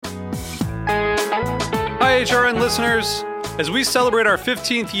HRN listeners. As we celebrate our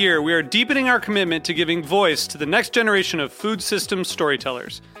 15th year, we are deepening our commitment to giving voice to the next generation of food systems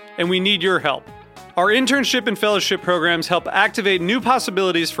storytellers, and we need your help. Our internship and fellowship programs help activate new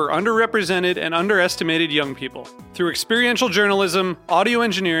possibilities for underrepresented and underestimated young people through experiential journalism, audio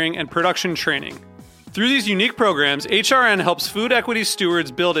engineering, and production training. Through these unique programs, HRN helps food equity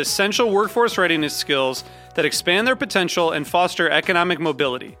stewards build essential workforce readiness skills that expand their potential and foster economic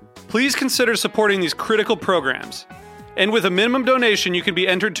mobility. Please consider supporting these critical programs. And with a minimum donation, you can be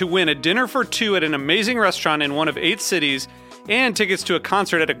entered to win a dinner for two at an amazing restaurant in one of 8 cities and tickets to a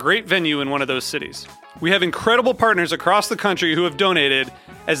concert at a great venue in one of those cities. We have incredible partners across the country who have donated,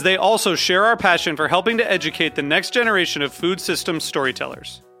 as they also share our passion for helping to educate the next generation of food systems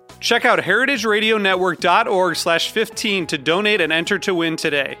storytellers. Check out heritageradionetwork.org/15 to donate and enter to win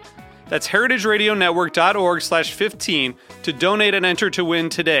today. That's heritageradionetwork.org/15 to donate and enter to win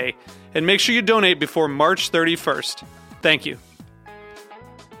today. And make sure you donate before March 31st. Thank you.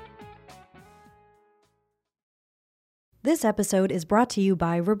 This episode is brought to you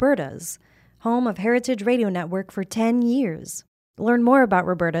by Roberta's, home of Heritage Radio Network for 10 years. Learn more about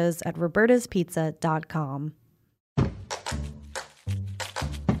Roberta's at robertaspizza.com.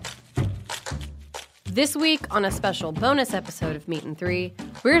 This week, on a special bonus episode of Meat and Three,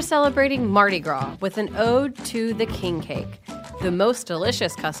 we're celebrating Mardi Gras with an ode to the king cake, the most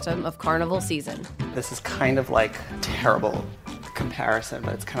delicious custom of carnival season. This is kind of like terrible comparison,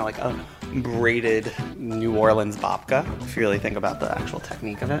 but it's kind of like a braided New Orleans babka, if you really think about the actual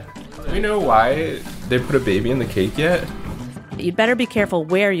technique of it. Do we know why they put a baby in the cake yet? You'd better be careful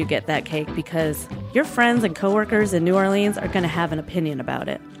where you get that cake because your friends and coworkers in New Orleans are going to have an opinion about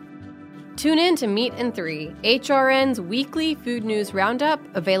it. Tune in to Meat and Three, HRN's weekly food news roundup,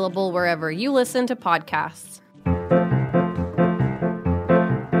 available wherever you listen to podcasts.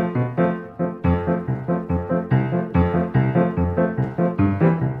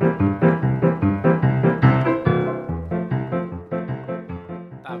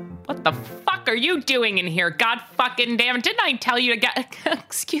 What the fuck are you doing in here? God fucking damn it. Didn't I tell you to get...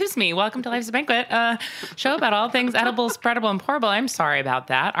 Excuse me. Welcome to Life's a Banquet, show about all things edible, spreadable, and pourable. I'm sorry about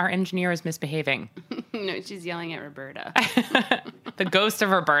that. Our engineer is misbehaving. No, she's yelling at Roberta. The ghost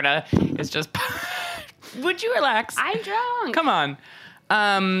of Roberta is just... Would you relax? I'm drunk. Come on.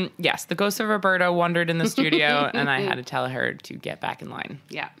 Yes, the ghost of Roberta wandered in the studio, and I had to tell her to get back in line.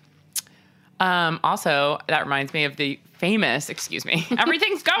 Yeah. Also, that reminds me of the famous, excuse me,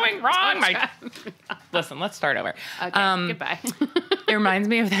 everything's going wrong. Listen, let's start over. Okay, goodbye. It reminds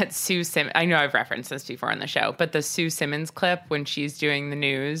me of that Sue Simmons. I know I've referenced this before on the show, but the Sue Simmons clip when she's doing the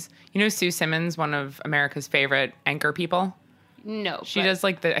news. You know Sue Simmons, one of America's favorite anchor people? No. She does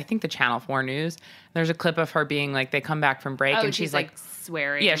like I think the Channel 4 news. There's a clip of her being like, they come back from break and she's like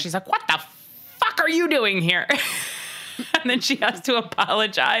swearing. Yeah, she's like, what the fuck are you doing here? And then she has to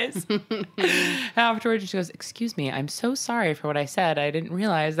apologize. Afterwards, she goes, excuse me, I'm so sorry for what I said. I didn't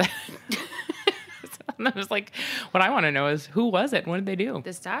realize that. And I was like, what I want to know is, who was it? What did they do?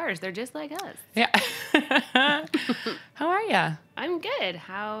 The stars. They're just like us. Yeah. How are you? I'm good.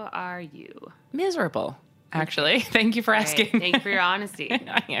 How are you? Miserable, actually. Thank you for asking. Right. Thank you for your honesty.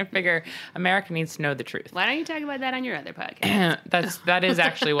 I figure America needs to know the truth. Why don't you talk about that on your other podcast? That is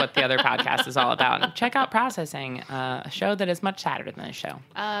actually what the other podcast is all about. Check out Processing, a show that is much sadder than this show.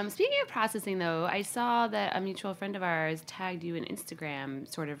 Speaking of processing, though, I saw that a mutual friend of ours tagged you in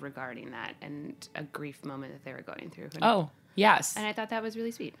Instagram sort of regarding that and a grief moment that they were going through. Oh, yes. And I thought that was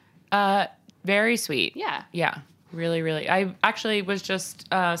really sweet. Very sweet. Yeah. Yeah. Really, really. I actually was just,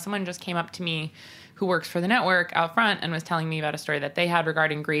 someone just came up to me who works for the network out front and was telling me about a story that they had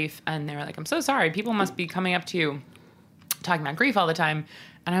regarding grief. And they were like, I'm so sorry. People must be coming up to you talking about grief all the time.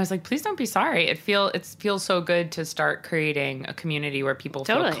 And I was like, please don't be sorry. It feels so good to start creating a community where people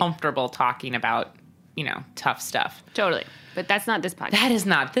feel comfortable talking about, tough stuff. Totally. But that's not this podcast. That is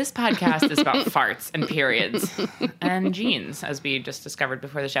not. This podcast is about farts and periods and jeans, as we just discovered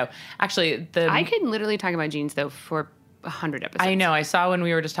before the show. Actually, I could literally talk about jeans, though, for 100 episodes. I know. I saw when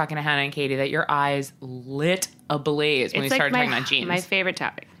we were just talking to Hannah and Katie that your eyes lit ablaze when we started talking about jeans. My favorite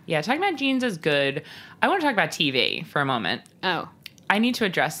topic. Yeah, talking about jeans is good. I want to talk about TV for a moment. Oh. I need to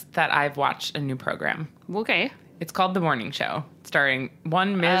address that I've watched a new program. Okay. It's called The Morning Show, starring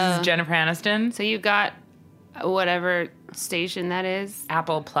one Ms. Jennifer Aniston. So you've got whatever station that is?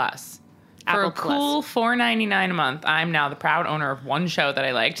 Apple Plus. Apple For a cool $4.99 a month, I'm now the proud owner of one show that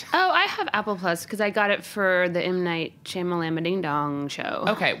I liked. Oh, I have Apple Plus because I got it for the M. Night Shyamalan Ding Dong show.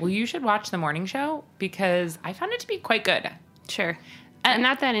 Okay, well, you should watch The Morning Show because I found it to be quite good. Sure. I'm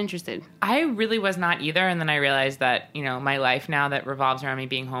not that interested. I really was not either. And then I realized that, you know, my life now that revolves around me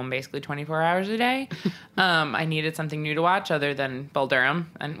being home basically 24 hours a day, I needed something new to watch other than Bull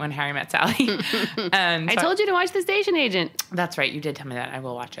Durham and When Harry Met Sally. And I told you to watch The Station Agent. That's right. You did tell me that. I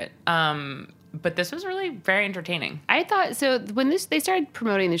will watch it. But this was really very entertaining. I thought, so when they started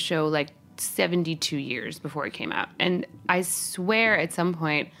promoting the show like 72 years before it came out. And I swear at some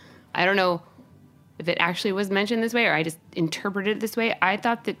point, I don't know if it actually was mentioned this way or I just interpreted it this way, I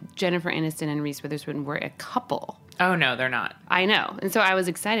thought that Jennifer Aniston and Reese Witherspoon were a couple. Oh, no, they're not. I know. And so I was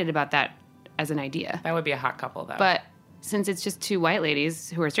excited about that as an idea. That would be a hot couple, though. But since it's just two white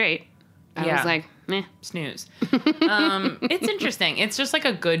ladies who are straight, I was like, meh. Snooze. It's interesting. It's just like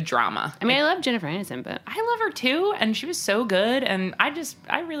a good drama. I mean, I love Jennifer Aniston, but I love her too, and she was so good. And I'm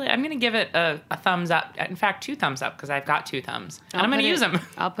going to give it a thumbs up. In fact, 2 thumbs up because I've got 2 thumbs, and I'm going to use them.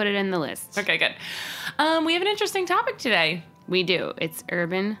 I'll put it in the list. Okay, good. We have an interesting topic today. We do. It's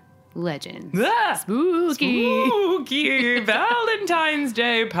urban legends. Ah, Spooky Valentine's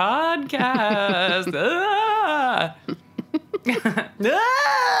Day podcast. Ah.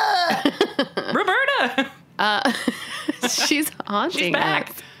 Roberta. She's haunting. She's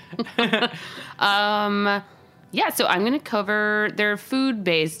back. Yeah, so I'm going to cover their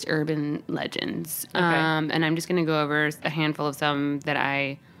food-based urban legends. Okay. And I'm just going to go over a handful of some that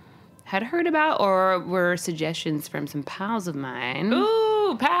I had heard about or were suggestions from some pals of mine.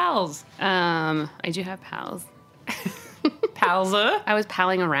 Ooh, pals. I do have pals. Palza. I was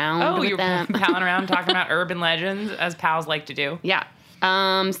palling around with you're them. palling around talking about urban legends, as pals like to do. Yeah.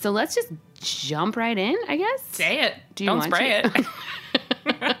 So let's just jump right in, I guess. Say it. Do you Don't want spray to? it.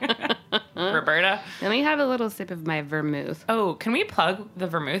 Roberta. Let me have a little sip of my vermouth. Oh, can we plug the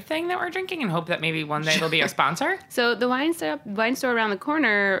vermouth thing that we're drinking and hope that maybe one day it'll be a sponsor? So the wine store around the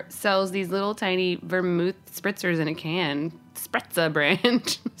corner sells these little tiny vermouth spritzers in a can. Spritza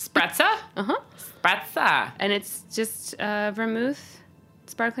brand. Spritza? Uh-huh. Spritza. And it's just vermouth,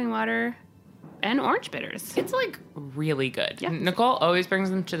 sparkling water, and orange bitters. It's like really good. Yeah. Nicole always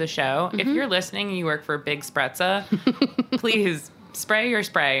brings them to the show. If you're listening and you work for Big Spritza, please spray your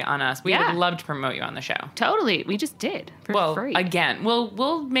spray on us. We would love to promote you on the show. Totally. We just did for free. Again,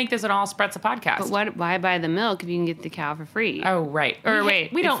 we'll make this an all Spritza podcast. But why buy the milk if you can get the cow for free? Oh, right. Or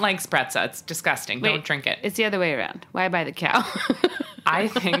wait. We don't like Spritza. It's disgusting. Don't drink it. It's the other way around. Why buy the cow? I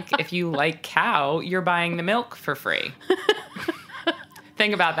think if you like cow, you're buying the milk for free.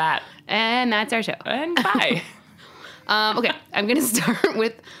 Think about that. And that's our show. And bye. Okay, I'm going to start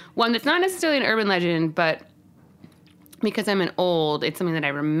with one that's not necessarily an urban legend, but because I'm an old, it's something that I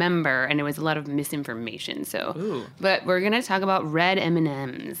remember, and it was a lot of misinformation. So, but we're going to talk about red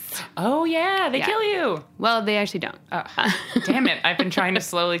M&Ms. Oh, yeah. They kill you. Well, they actually don't. Oh, damn it. I've been trying to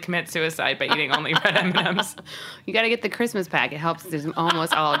slowly commit suicide by eating only red M&Ms. You got to get the Christmas pack. It helps. There's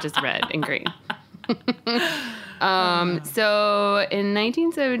almost all just red and green. So in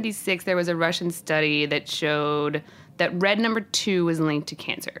 1976, there was a Russian study that showed that red number 2 was linked to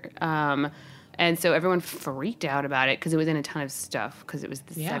cancer. And so everyone freaked out about it because it was in a ton of stuff because it was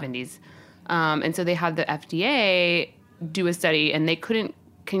the 70s. And so they had the FDA do a study, and they couldn't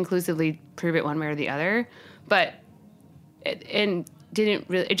conclusively prove it one way or the other. But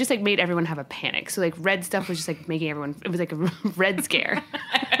it just like made everyone have a panic. So like red stuff was just like making everyone, it was like a red scare.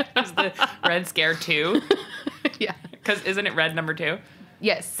 It was the Red Scare 2. Yeah. Because isn't it red number 2?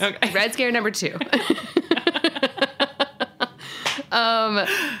 Yes. Okay. Red Scare number 2.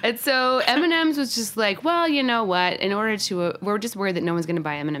 And so M&M's was just like, well, you know what? In order to, we're just worried that no one's going to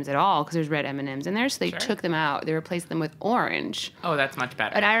buy M&M's at all because there's red M&M's in there. So they took them out. They replaced them with orange. Oh, that's much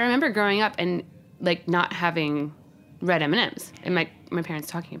better. And I remember growing up and like not having red M&M's and my parents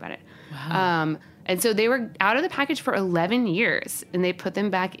talking about it. Wow. And so they were out of the package for 11 years and they put them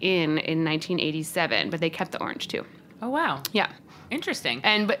back in 1987, but they kept the orange too. Oh, wow. Yeah. Interesting.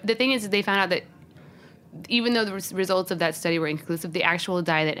 But the thing is they found out that even though the results of that study were inconclusive, the actual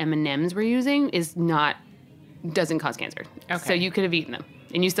dye that M&M's were using doesn't cause cancer. Okay. So you could have eaten them,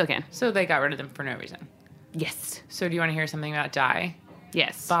 and you still can. So they got rid of them for no reason. Yes. So do you want to hear something about dye?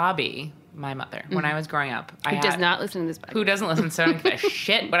 Yes. Bobby, my mother, when I was growing up, Who does not listen to this podcast. Who doesn't listen, so I don't give a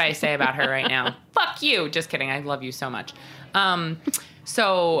shit what I say about her right now. Fuck you. Just kidding. I love you so much.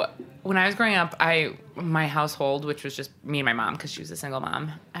 So when I was growing up, my household, which was just me and my mom, because she was a single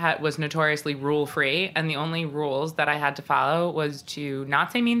mom, was notoriously rule-free, and the only rules that I had to follow was to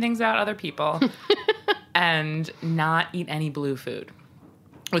not say mean things about other people and not eat any blue food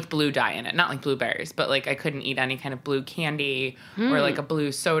with blue dye in it. Not like blueberries, but like I couldn't eat any kind of blue candy or like a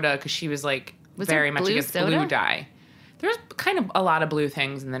blue soda because she was like very much against blue dye. There's kind of a lot of blue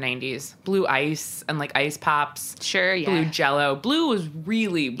things in the 90s. Blue ice and like ice pops. Sure, yeah. Blue Jello. Blue was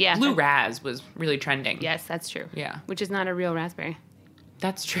really, blue Raz was really trending. Yes, that's true. Yeah. Which is not a real raspberry.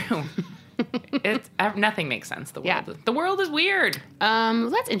 That's true. Nothing makes sense. The world. Yeah. The world is weird.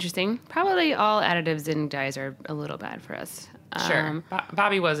 That's interesting. Probably all additives and dyes are a little bad for us. Sure.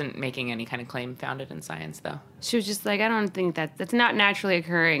 Bobby wasn't making any kind of claim founded in science, though. She was just like, I don't think that's not naturally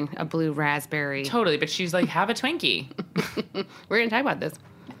occurring, a blue raspberry. Totally, but she's like, have a Twinkie. We're going to talk about this.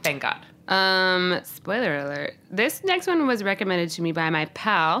 Thank God. Spoiler alert. This next one was recommended to me by my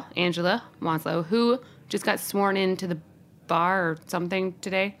pal, Angela Wanslow, who just got sworn into the bar or something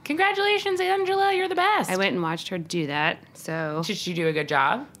today. Congratulations, Angela. You're the best. I went and watched her do that, so... Did she do a good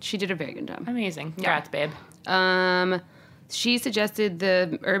job? She did a very good job. Amazing. Congrats, babe. She suggested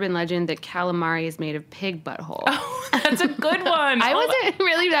the urban legend that calamari is made of pig butthole. Oh, that's a good one. I wasn't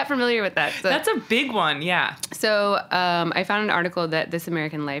really that familiar with that. So. That's a big one, yeah. So I found an article that This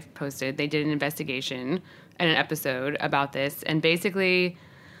American Life posted. They did an investigation and an episode about this, and basically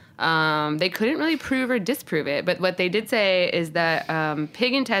they couldn't really prove or disprove it. But what they did say is that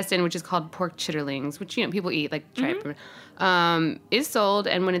pig intestine, which is called pork chitterlings, which people eat, like tripe, is sold,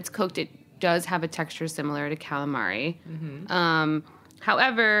 and when it's cooked, it does have a texture similar to calamari.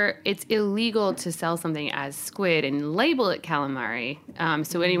 However, it's illegal to sell something as squid and label it calamari.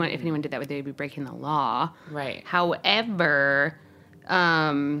 So if anyone did that, they'd be breaking the law. Right. However,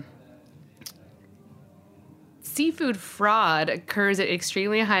 seafood fraud occurs at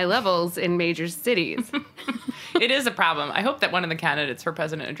extremely high levels in major cities. It is a problem. I hope that one of the candidates for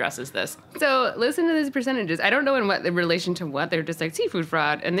president addresses this. So listen to these percentages. I don't know in what the relation to what. They're just like seafood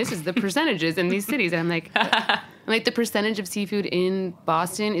fraud, and this is the percentages in these cities. And I'm like, the percentage of seafood in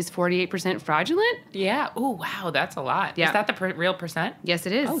Boston is 48% fraudulent? Yeah. Oh, wow. That's a lot. Yeah. Is that the real percent? Yes,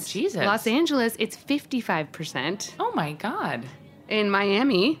 it is. Oh, Jesus. Los Angeles, it's 55%. Oh, my God. In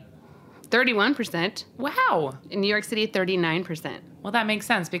Miami, 31%. Wow. In New York City, 39%. Well, that makes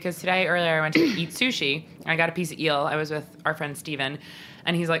sense because earlier I went to eat sushi. I got a piece of eel. I was with our friend Steven,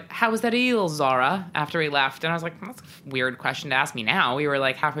 and he's like, how was that eel, Zara, after we left? And I was like, that's a weird question to ask me now. We were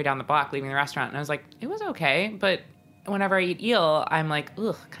like halfway down the block leaving the restaurant, and I was like, it was okay, but whenever I eat eel, I'm like,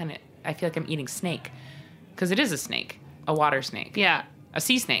 ugh, I feel like I'm eating snake. Because it is a snake, a water snake. Yeah. A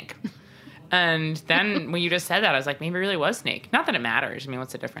sea snake. And then when you just said that, I was like, maybe it really was snake. Not that it matters. I mean,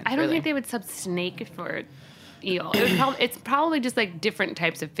 what's the difference? I don't think they would sub snake for eel. It's probably just like different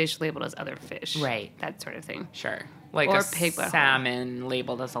types of fish labeled as other fish. Right. That sort of thing. Sure. Like or a pig butthole. salmon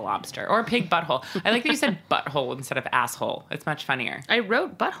labeled as a lobster. Or a pig butthole. I like that you said butthole instead of asshole. It's much funnier. I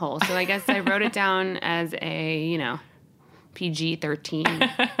wrote butthole, so I guess I wrote it down as a,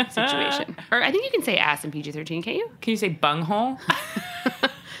 PG-13 situation. Or I think you can say ass in PG-13, can't you? Can you say bunghole?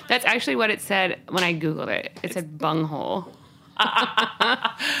 That's actually what it said when I Googled it. It said bunghole.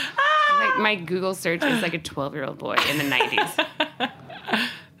 Like my Google search is like a 12-year-old boy in the 90s.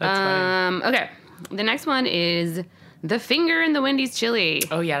 That's funny. Okay. The next one is the finger in the Wendy's chili.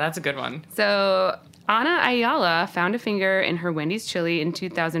 Oh, yeah, that's a good one. So Ana Ayala found a finger in her Wendy's chili in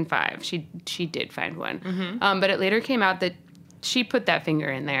 2005. She did find one. But it later came out that she put that finger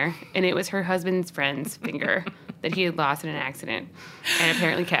in there, and it was her husband's friend's finger that he had lost in an accident and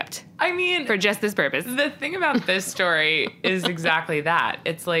apparently kept. I mean, for just this purpose. The thing about this story is exactly that.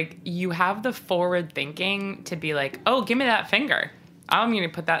 It's like you have the forward thinking to be like, oh, give me that finger. I'm going to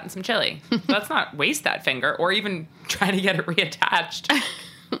put that in some chili. Let's not waste that finger or even try to get it reattached.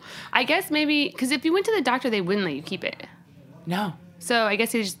 I guess maybe, because if you went to the doctor, they wouldn't let you keep it. No. So I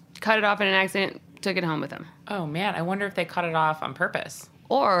guess he just cut it off in an accident, took it home with him. Oh, man. I wonder if they cut it off on purpose.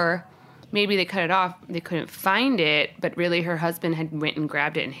 Or maybe they cut it off, they couldn't find it, but really her husband had went and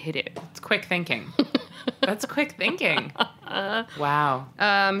grabbed it and hid it. It's quick thinking. That's quick thinking.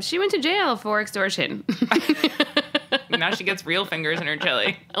 Wow. She went to jail for extortion. Now she gets real fingers in her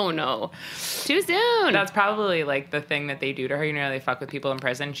chili. Oh, no. Too soon. That's probably like the thing that they do to her. You know, they fuck with people in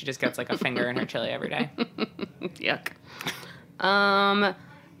prison. She just gets like a finger in her chili every day. Yuck.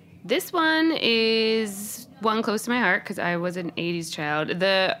 This one is one close to my heart because I was an 80s child.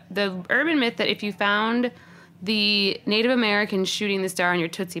 The urban myth that if you found the Native American shooting the star on your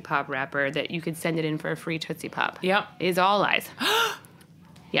Tootsie Pop wrapper, that you could send it in for a free Tootsie Pop. Yep. Is all lies.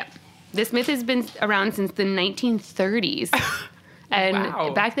 Yep. This myth has been around since the 1930s. And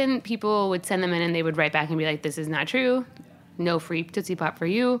wow. Back then, people would send them in and they would write back and be like, this is not true. No free Tootsie Pop for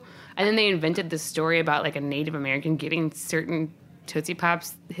you. And then they invented this story about like a Native American giving certain Tootsie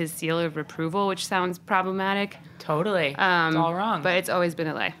Pops his seal of approval, which sounds problematic. Totally. It's all wrong. But it's always been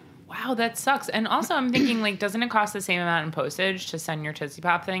a lie. Wow, that sucks. And also I'm thinking, like, doesn't it cost the same amount in postage to send your Tootsie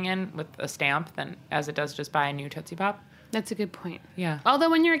Pop thing in with a stamp as it does just buy a new Tootsie Pop? That's a good point. Yeah. Although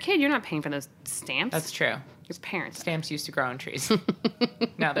when you're a kid, you're not paying for those stamps. That's true. Your parents. Stamps used to grow on trees.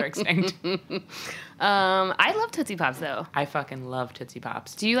 Now they're extinct. I love Tootsie Pops, though. I fucking love Tootsie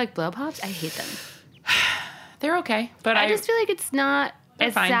Pops. Do you like Blow Pops? I hate them. They're okay, but I just feel like it's not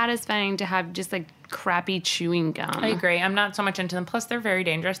as fine. satisfying to have just like crappy chewing gum. I agree. I'm not so much into them. Plus, they're very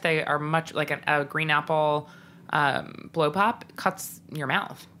dangerous. They are much like a green apple blow pop cuts your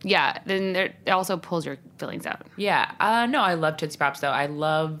mouth. Yeah, then it also pulls your fillings out. Yeah. No, I love Tootsie Pops, though. I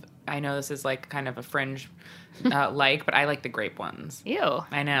know this is like kind of a fringe but I like the grape ones. Ew.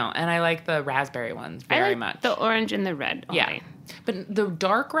 I know. And I like the raspberry ones very much. The orange and the red only. Yeah. But the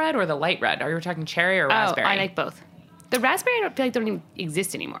dark red or the light red? Are you talking cherry or raspberry? Oh, I like both. The raspberry, I don't feel like don't even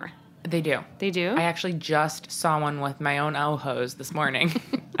exist anymore. They do. They do? I actually just saw one with my own Ohos this morning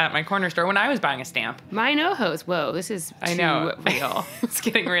at my corner store when I was buying a stamp. My no-hos. Whoa, this is I know. too real. It's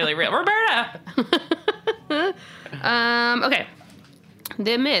getting really real. Roberta! Okay.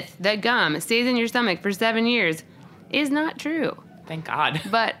 The myth that gum stays in your stomach for 7 years is not true. Thank God.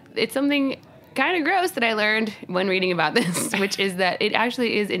 But it's something kind of gross that I learned when reading about this, which is that it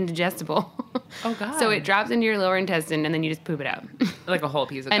actually is indigestible. Oh, God. So it drops into your lower intestine, and then you just poop it out. Like a whole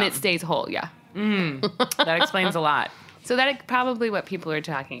piece of And gum. it stays whole, yeah. That explains a lot. So that is probably what people are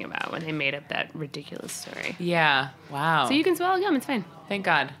talking about when they made up that ridiculous story. Yeah. Wow. So you can swallow gum, it's fine. Thank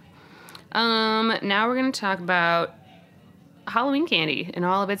God. Now we're going to talk about Halloween candy and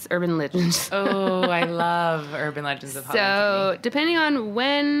all of its urban legends. Oh, I love urban legends of Halloween So, depending on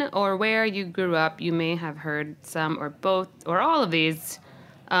when or where you grew up, you may have heard some or both or all of these.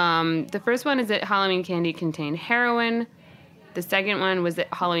 The first one is that Halloween candy contained heroin. The second one was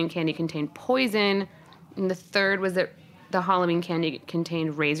that Halloween candy contained poison. And the third was that the Halloween candy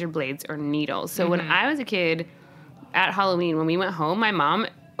contained razor blades or needles. So when I was a kid, at Halloween, when we went home, my mom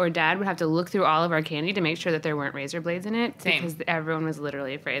or dad would have to look through all of our candy to make sure that there weren't razor blades in it. Same. Because everyone was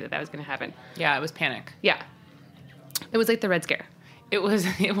literally afraid that was going to happen. Yeah, it was panic. Yeah. It was like the Red Scare. It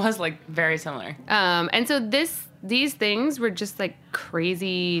was like very similar. And so these things were just like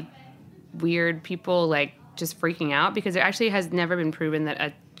crazy, weird people like just freaking out because it actually has never been proven that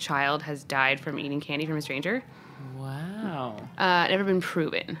a child has died from eating candy from a stranger. Wow. Never been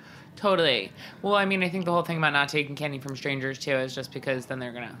proven. Totally. Well, I mean, I think the whole thing about not taking candy from strangers too is just because then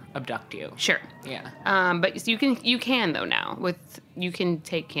they're gonna abduct you. Sure. Yeah. But you can though now you can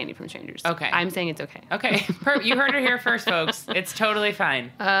take candy from strangers. Okay. I'm saying it's okay. Okay. You heard it here first, folks. It's totally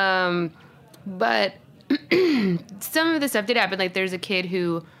fine. But some of the stuff did happen. Like there's a kid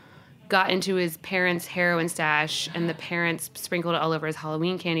who got into his parents' heroin stash, and the parents sprinkled it all over his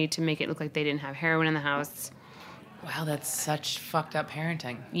Halloween candy to make it look like they didn't have heroin in the house. Wow, that's such fucked up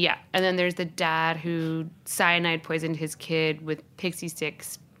parenting. Yeah. And then there's the dad who cyanide poisoned his kid with pixie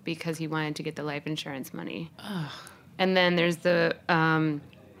sticks because he wanted to get the life insurance money. Ugh. And then there's the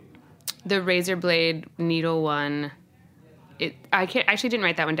razor blade needle one. I actually didn't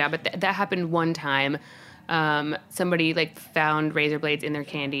write that one down, but that happened one time. Somebody like found razor blades in their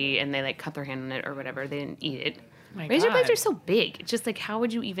candy and they like cut their hand on it or whatever. They didn't eat it. Razor blades are so big. It's just like, how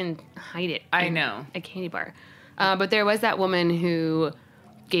would you even hide it? I know. A candy bar. But there was that woman who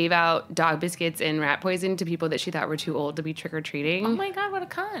gave out dog biscuits and rat poison to people that she thought were too old to be trick-or-treating. Oh my God, what a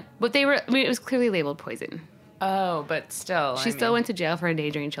cunt. But it was clearly labeled poison. Oh, but still. She still went to jail for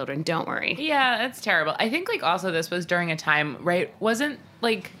endangering children. Don't worry. Yeah, that's terrible. I think like also this was during a time, right? Wasn't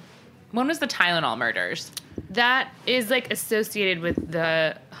like, when was the Tylenol murders? That is like associated with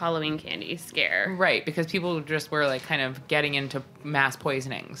the Halloween candy scare. Right, because people just were like kind of getting into mass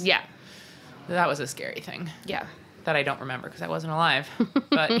poisonings. Yeah. That was a scary thing. Yeah. That I don't remember because I wasn't alive.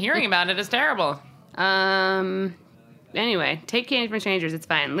 But hearing about it is terrible. Anyway, take candy from strangers. It's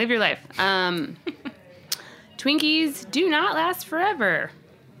fine. Live your life. Twinkies do not last forever.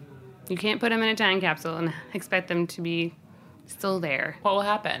 You can't put them in a time capsule and expect them to be still there. What will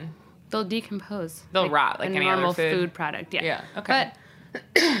happen? They'll decompose. They'll rot like a any normal other food product. Yeah. Yeah. Okay.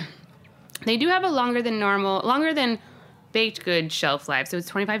 But they do have a longer than baked good shelf life, so it's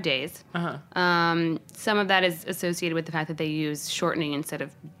 25 days. Some of that is associated with the fact that they use shortening instead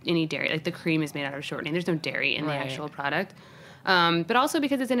of any dairy. Like the cream is made out of shortening. There's no dairy in the actual product. But also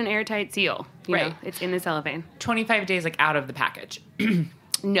because it's in an airtight seal. You know, it's in the cellophane. 25 days like out of the package.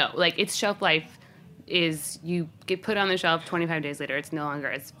 No, like its shelf life is you get put on the shelf 25 days later. It's no longer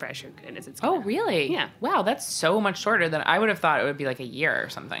as fresh or good as it's gonna. Oh, really? Yeah. Wow, that's so much shorter than I would have thought it would be like a year or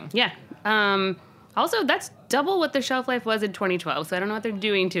something. Yeah. Also, that's double what the shelf life was in 2012, so I don't know what they're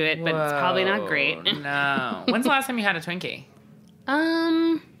doing to it, but it's probably not great. No. When's the last time you had a Twinkie?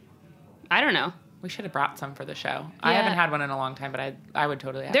 I don't know. We should have brought some for the show. I haven't had one in a long time, but I would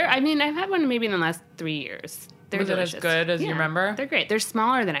totally have one. I mean, I've had one maybe in the last 3 years. They're Was delicious. it as good as you remember? They're great. They're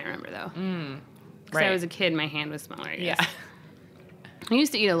smaller than I remember, though. Because right. I was a kid, my hand was smaller, I guess. Yeah. I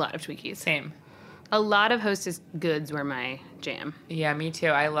used to eat a lot of Twinkies. Same. A lot of Hostess goods were my jam. Yeah, me too.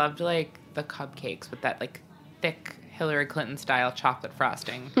 I loved, like, the cupcakes with that, like, thick Hillary Clinton-style chocolate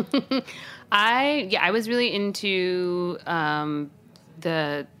frosting. I was really into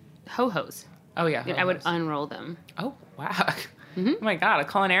the Ho-Hos. Oh, yeah. I would unroll them. Oh, wow. Oh, my God. A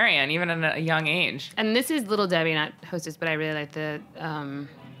culinarian, even at a young age. And this is Little Debbie, not Hostess, but I really like the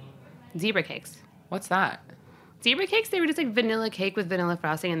zebra cakes. What's that? Zebra cakes, they were just like vanilla cake with vanilla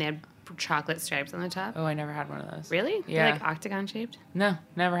frosting, and they had chocolate stripes on the top. Oh, I never had one of those. Really? Yeah. They're like octagon shaped? No,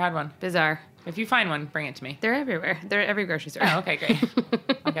 never had one. Bizarre. If you find one, bring it to me. They're everywhere. They're at every grocery store. Oh, okay, great.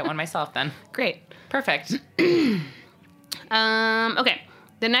 I'll get one myself then. Great. Perfect. Okay.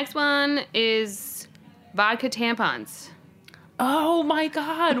 The next one is vodka tampons. Oh my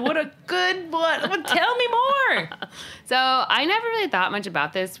God, what a good one. Tell me more. So I never really thought much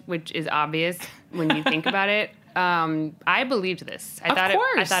about this, which is obvious when you think about it. I believed this. I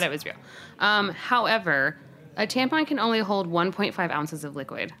thought it was real. However, a tampon can only hold 1.5 ounces of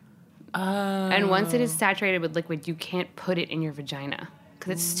liquid. And once it is saturated with liquid, you can't put it in your vagina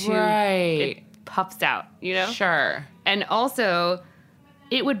because it's too. Right. It puffs out, you know? Sure. And also,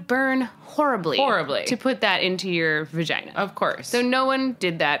 it would burn horribly. Horribly. To put that into your vagina. Of course. So no one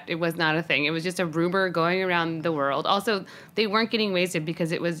did that. It was not a thing. It was just a rumor going around the world. Also, they weren't getting wasted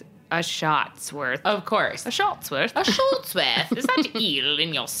because it was a shot's worth. Of course. A shot's worth. A shot's worth. Is that eel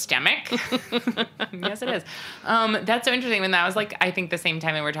in your stomach? Yes, it is. That's so interesting. And that was like, I think the same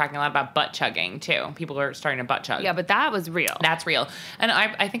time we were talking a lot about butt chugging too. People were starting to butt chug. Yeah, but that was real. That's real. And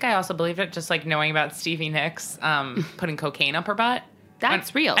I think I also believed it just like knowing about Stevie Nicks putting cocaine up her butt.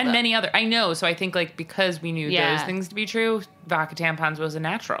 That's real. And though. many other. I know. So I think like because we knew those things to be true, vodka tampons was a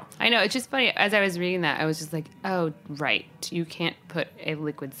natural. I know. It's just funny. As I was reading that, I was just like, oh, right. You can't put a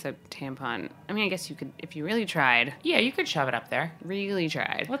liquid soaked tampon. I mean, I guess you could if you really tried. Yeah, you could shove it up there. Really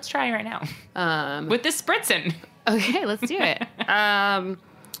tried. Let's try right now. With this spritzing. Okay, let's do it. And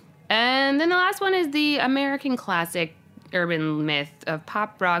then the last one is the American classic urban myth of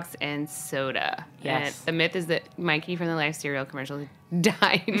Pop Rocks and soda. Yes. And the myth is that Mikey from the Life cereal commercial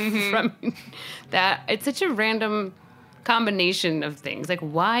died from that. It's such a random combination of things. Like,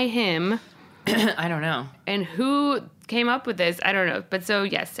 why him? I don't know. And who came up with this? I don't know. But so,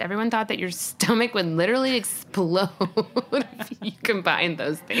 yes, everyone thought that your stomach would literally explode if you combine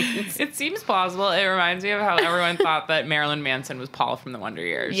those things. It seems plausible. It reminds me of how everyone thought that Marilyn Manson was Paul from the Wonder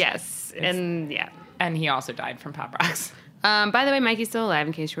Years. Yes. And yeah. And he also died from Pop Rocks. By the way, Mikey's still alive,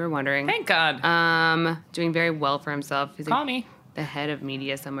 in case you were wondering. Thank God. Doing very well for himself. He's Call me. the head of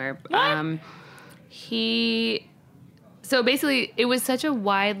media somewhere. What? So basically, it was such a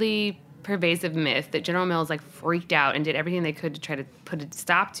widely pervasive myth that General Mills like freaked out and did everything they could to try to put a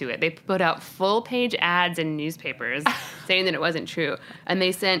stop to it. They put out full-page ads in newspapers saying that it wasn't true. And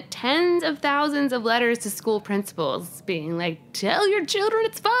they sent tens of thousands of letters to school principals being like, tell your children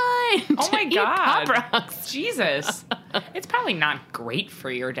it's fine. Oh my Eat God. Pop Rocks. Jesus. It's probably not great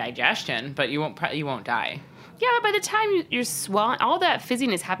for your digestion, but you won't die. Yeah, but by the time you're swallowing, all that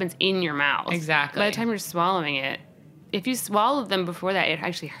fizziness happens in your mouth. Exactly. By the time you're swallowing it, if you swallowed them before that, it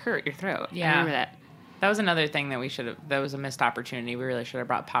actually hurt your throat. Yeah. I remember that. That was another thing that that was a missed opportunity. We really should have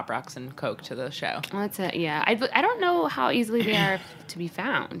brought Pop Rocks and Coke to the show. Well, that's it. Yeah, I don't know how easily they are to be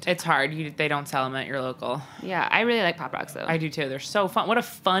found. It's hard. They don't sell them at your local. Yeah, I really like Pop Rocks though. I do too. They're so fun. What a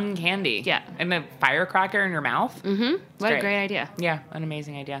fun candy. Yeah. And a firecracker in your mouth. Mm-hmm. What a great idea. Yeah, an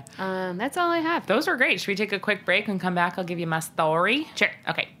amazing idea. That's all I have. Those were great. Should we take a quick break and come back? I'll give you my story. Sure.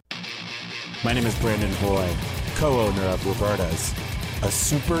 Okay. My name is Brandon Boyd, co-owner of Roberta's, a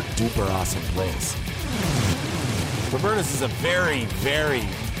super duper awesome place. Roberta's is a very, very,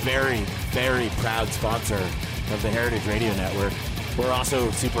 very, very proud sponsor of the Heritage Radio Network. We're also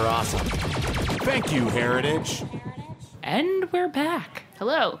super awesome. Thank you, Heritage. And we're back.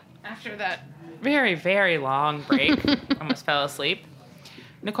 Hello. After that very, very long break, almost fell asleep.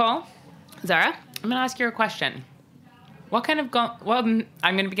 Nicole, Zara? I'm going to ask you a question. What kind of I'm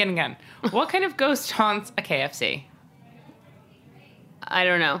going to begin again. What kind of ghost haunts a KFC? I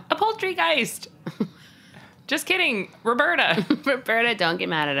don't know. A poultrygeist. Just kidding. Roberta. Roberta, don't get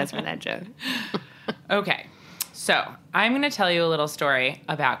mad at us for that joke. Okay. So, I'm going to tell you a little story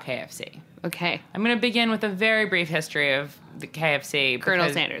about KFC. Okay. I'm going to begin with a very brief history of the KFC. Colonel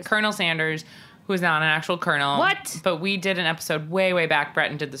Sanders. Colonel Sanders, who is not an actual colonel. What? But we did an episode way, way back.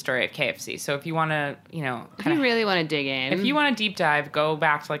 Breton did the story of KFC. So if you want to, If you really want to dig in. If you want to deep dive, go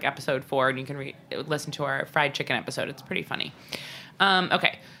back to like episode 4 and you can listen to our fried chicken episode. It's pretty funny.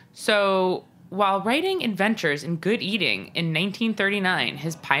 Okay. So while writing Adventures in Good Eating in 1939,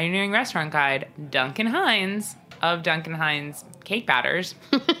 his pioneering restaurant guide, Duncan Hines, of Duncan Hines Cake Batters,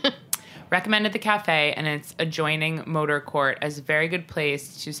 recommended the cafe and its adjoining motor court as a very good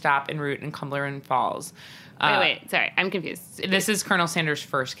place to stop en route in Cumberland Falls. Wait, sorry, I'm confused. This is Colonel Sanders'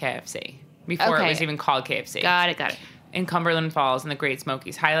 first KFC, before it was even called KFC. Got it. In Cumberland Falls in the Great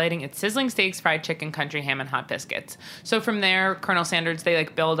Smokies, highlighting its sizzling steaks, fried chicken, country ham, and hot biscuits. So from there, Colonel Sanders, they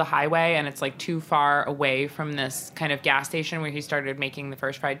like build a highway, and it's like too far away from this kind of gas station where he started making the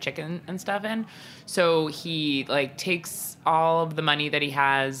first fried chicken and stuff in. So he like takes all of the money that he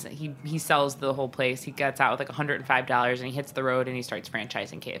has, he sells the whole place. He gets out with like $105, and he hits the road and he starts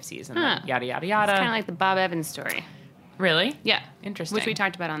franchising KFCs and then yada yada yada. It's kind of like the Bob Evans story. Really? Yeah, interesting. Which we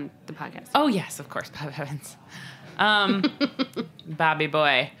talked about on the podcast. Oh yes, of course, Bob Evans. Bobby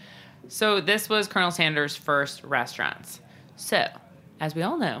boy. So this was Colonel Sanders' first restaurants. So, as we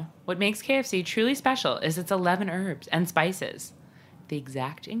all know, what makes KFC truly special is its 11 herbs and spices. The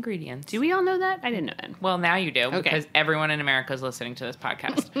exact ingredients. Do we all know that? I didn't know that. Well, now you do, because everyone in America is listening to this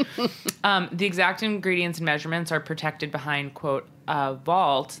podcast. The exact ingredients and measurements are protected behind, quote, a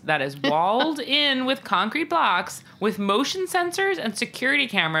vault that is walled in with concrete blocks with motion sensors and security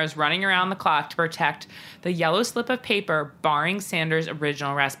cameras running around the clock to protect the yellow slip of paper barring Sanders'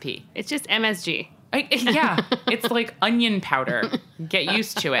 original recipe. It's just MSG. Yeah, it's like onion powder. Get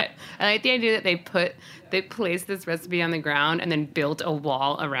used to it. I like the idea that they placed this recipe on the ground and then built a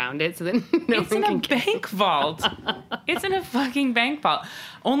wall around it so that it's in a bank vault. It's in a fucking bank vault.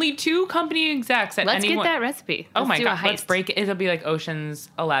 Only 2 company execs at Let's get that recipe. Oh my God, let's heist. break it. It'll be like Ocean's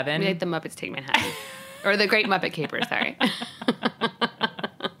 11. Like the Muppets Take Manhattan. Or the Great Muppet Caper, sorry.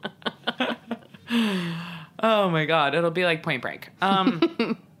 Oh my God, it'll be like Point Break.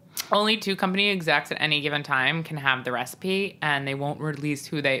 Only 2 company execs at any given time can have the recipe, and they won't release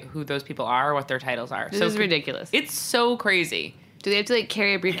who those people are or what their titles are. This is ridiculous. It's so crazy. Do they have to like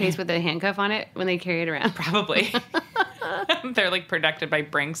carry a briefcase with a handcuff on it when they carry it around? Probably. They're like protected by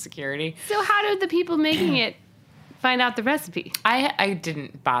Brink security. So how did the people making it find out the recipe? I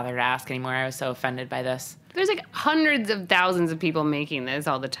didn't bother to ask anymore. I was so offended by this. There's like hundreds of thousands of people making this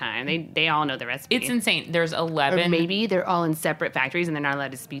all the time. They all know the recipe. It's insane. There's 11. Or maybe they're all in separate factories and they're not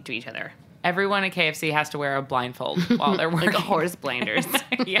allowed to speak to each other. Everyone at KFC has to wear a blindfold while they're working. Like horse blinders.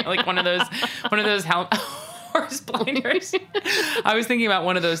 Yeah, like one of those horse blinders. I was thinking about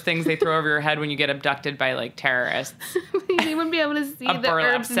one of those things they throw over your head when you get abducted by like terrorists. They wouldn't be able to see A the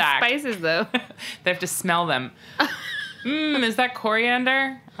burlap herbs sack. and spices though. They have to smell them. Is that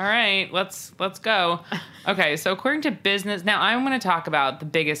coriander? All right, let's go. Okay, so according to business, now I'm going to talk about the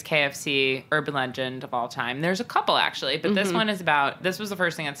biggest KFC urban legend of all time. There's a couple actually, but this one is about, this was the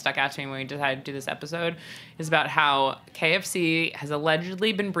first thing that stuck out to me when we decided to do this episode, is about how KFC has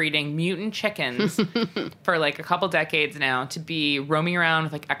allegedly been breeding mutant chickens for like a couple decades now to be roaming around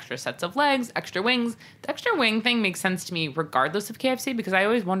with like extra sets of legs, extra wings. The extra wing thing makes sense to me regardless of KFC because I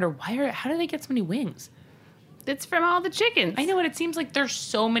always wonder how do they get so many wings? It's from all the chickens. I know, and it seems like there's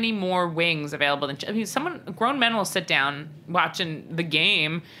so many more wings available than. I mean, grown men will sit down watching the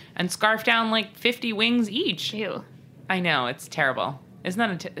game and scarf down like 50 wings each. Ew. I know, it's terrible. Isn't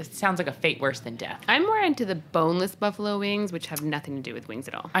that it sounds like a fate worse than death. I'm more into the boneless buffalo wings, which have nothing to do with wings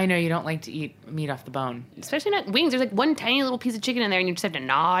at all. I know you don't like to eat meat off the bone. Especially not wings. There's like one tiny little piece of chicken in there and you just have to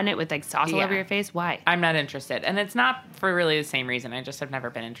gnaw on it with like sauce all over your face. Why? I'm not interested. And it's not for really the same reason. I just have never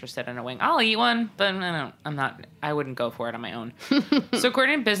been interested in a wing. I'll eat one, but I wouldn't go for it on my own. So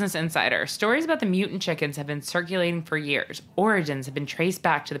according to Business Insider, stories about the mutant chickens have been circulating for years. Origins have been traced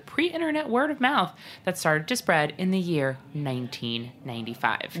back to the pre-internet word of mouth that started to spread in the year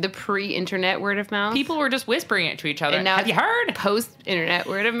 1995. The pre-internet word of mouth? People were just whispering it to each other. And now have you heard? Post-internet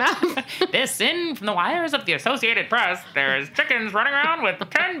word of mouth. This in from the wires of the Associated Press. There's chickens running around with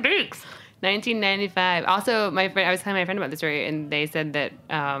 10 beaks. 1995. Also, I was telling my friend about the story, and they said that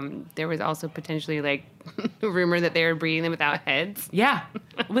there was also potentially like a rumor that they were breeding them without heads. Yeah,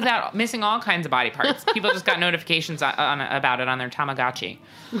 without missing all kinds of body parts. People just got notifications about it on their Tamagotchi.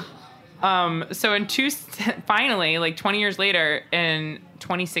 So finally, like 20 years later, in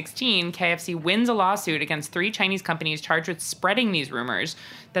 2016, KFC wins a lawsuit against 3 Chinese companies charged with spreading these rumors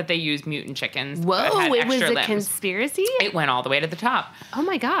that they used mutant chickens. Whoa, it was a conspiracy? It went all the way to the top. Oh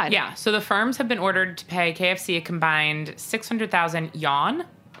my God. Yeah, so the firms have been ordered to pay KFC a combined 600,000 yuan,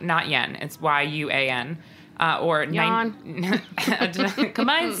 not yen, it's Y-U-A-N. Or combined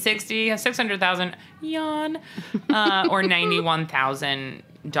 600,000 yuan, or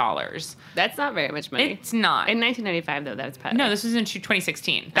 $91,000. That's not very much money. It's not. In 1995, though, that's better. No, this was in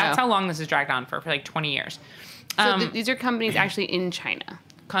 2016. That's how long this has dragged on for like 20 years. So these are companies actually in China.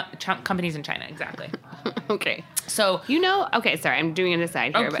 companies in China, exactly. Okay. So Okay, sorry, I'm doing an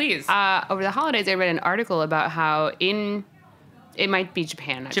aside here. Oh, please. Over the holidays, I read an article about how it might be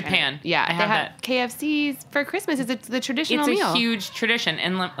Japan, not Japan. China. Yeah, I they have have KFCs for Christmas. It's the traditional meal. It's a huge tradition.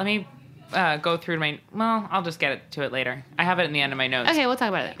 And let me go through I'll just get to it later. I have it in the end of my notes. Okay, we'll talk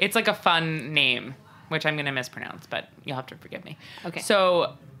about it. It's like a fun name, which I'm going to mispronounce, but you'll have to forgive me. Okay.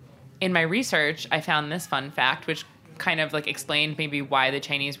 So in my research, I found this fun fact, which kind of like explained maybe why the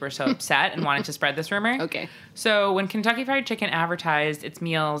Chinese were so upset and wanted to spread this rumor. Okay. So when Kentucky Fried Chicken advertised its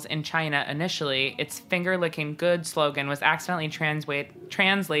meals in China initially, its finger-licking good slogan was accidentally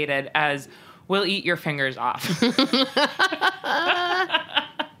translated as, "We'll eat your fingers off."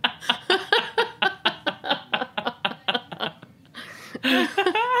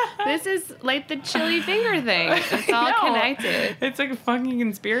 This is like the chili finger thing. It's all connected. It's like a fucking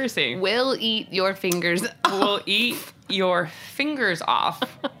conspiracy. We'll eat your fingers off. We'll eat your fingers off.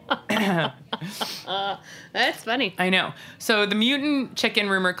 That's funny. I know. So the mutant chicken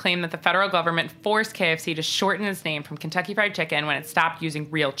rumor claimed that the federal government forced KFC to shorten its name from Kentucky Fried Chicken when it stopped using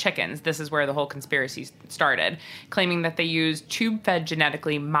real chickens. This is where the whole conspiracy started, claiming that they used tube-fed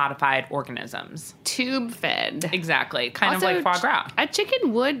genetically modified organisms. Tube-fed. Exactly. Kind Also, of like foie gras. A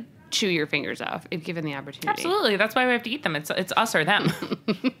chicken would chew your fingers off if given the opportunity. Absolutely. That's why we have to eat them. It's us or them.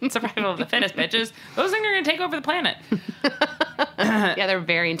 Survival of the fittest, bitches. Those things are going to take over the planet. Yeah, they're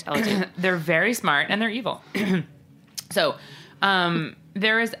very intelligent. They're very smart, and they're evil. So,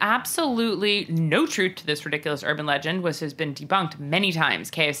 there is absolutely no truth to this ridiculous urban legend, which has been debunked many times.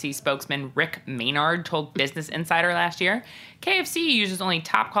 KFC spokesman Rick Maynard told Business Insider last year, KFC uses only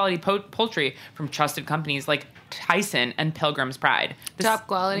top-quality poultry from trusted companies like Tyson and Pilgrim's Pride. Top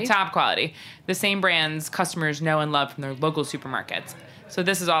quality? Top quality. The same brands customers know and love from their local supermarkets. So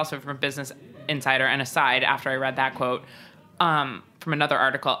this is also from Business Insider. And aside, after I read that quote, from another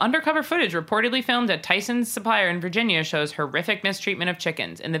article, undercover footage reportedly filmed at Tyson's supplier in Virginia shows horrific mistreatment of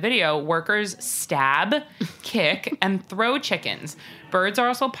chickens. In the video, workers stab, kick, and throw chickens. Birds are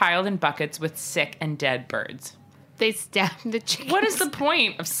also piled in buckets with sick and dead birds. They stab the chicken. What is the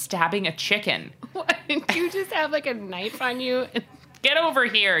point of stabbing a chicken? What? You just have like a knife on you? Get over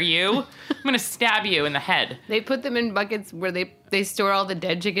here, you. I'm going to stab you in the head. They put them in buckets where they store all the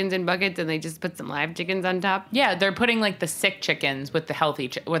dead chickens in buckets and they just put some live chickens on top. Yeah, they're putting like the sick chickens with the healthy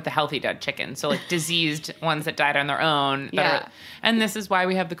dead chickens. So like diseased ones that died on their own. And this is why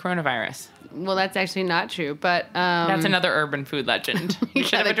we have the coronavirus. Well, that's actually not true, but that's another urban food legend. We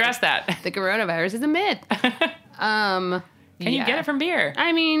should have addressed that. The coronavirus is a myth. Can you get it from beer?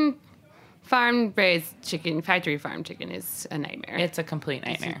 I mean, farm-raised chicken, factory farm chicken is a nightmare. It's a complete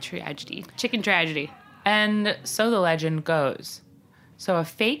nightmare. It's a tragedy. Chicken tragedy. And so the legend goes. So a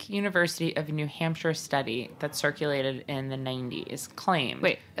fake University of New Hampshire study that circulated in the 90s claimed...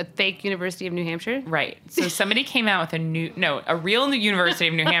 Wait, a fake University of New Hampshire? Right. So somebody came out with a real University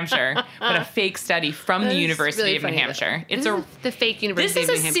of New Hampshire, but a fake study from the University of New Hampshire. It's the fake University of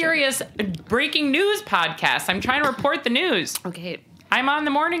New Hampshire. This is a serious breaking news podcast. I'm trying to report the news. Okay. I'm on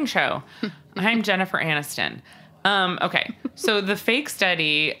the morning show. I'm Jennifer Aniston. Okay, so the fake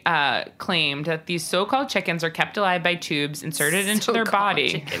study claimed that these so-called chickens are kept alive by tubes inserted into their body.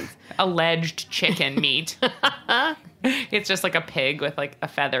 Chickens. Alleged chicken meat. It's just like a pig with like a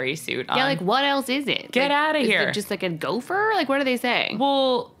feathery suit on. Yeah, like what else is it? Get out of here. Is it just like a gopher? Like what are they saying?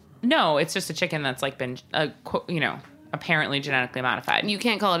 Well, no, it's just a chicken that's like been, apparently genetically modified. You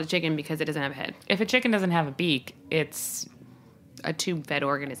can't call it a chicken because it doesn't have a head. If a chicken doesn't have a beak, it's... a tube-fed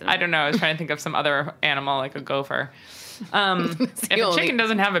organism. I don't know. I was trying to think of some other animal, like a gopher. If a chicken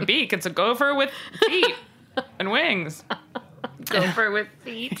doesn't have a beak, it's a gopher with feet and wings. Gopher with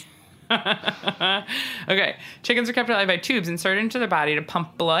feet. Okay. Chickens are kept alive by tubes inserted into their body to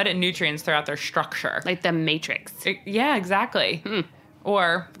pump blood and nutrients throughout their structure. Like the Matrix. Yeah, exactly.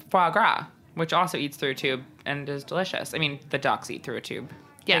 Or foie gras, which also eats through a tube and is delicious. I mean, the ducks eat through a tube.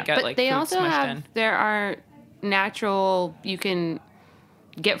 Yeah, but they also have... There are... natural, you can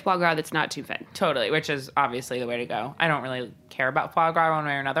get foie gras that's not tube fed. Totally, which is obviously the way to go. I don't really care about foie gras one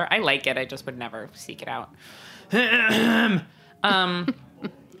way or another. I like it, I just would never seek it out.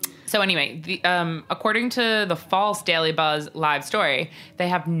 So anyway, according to the false Daily Buzz live story, they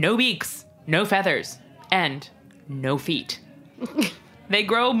have no beaks, no feathers, and no feet. They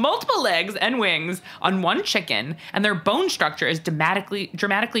grow multiple legs and wings on one chicken, and their bone structure is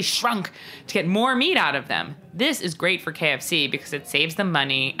dramatically shrunk to get more meat out of them. This is great for KFC because it saves them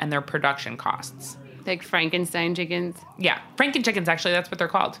money and their production costs. Like Frankenstein chickens? Yeah, Franken chickens, actually, that's what they're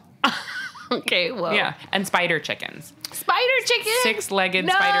called. Okay, whoa. Yeah, and spider chickens. Spider chicken? 6-legged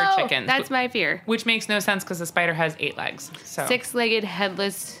No! spider chickens. That's my fear. Which makes no sense because the spider has 8 legs. So 6-legged,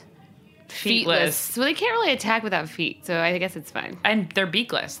 headless, feetless. So they can't really attack without feet, so I guess it's fine. And they're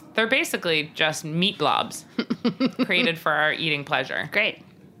beakless. They're basically just meat globs created for our eating pleasure. Great.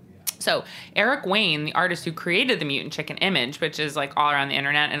 So Eric Wayne, the artist who created the mutant chicken image, which is like all around the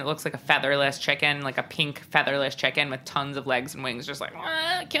internet, and it looks like a featherless chicken, like a pink featherless chicken with tons of legs and wings, just like,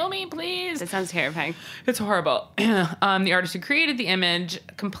 kill me, please. That sounds terrifying. It's horrible. The artist who created the image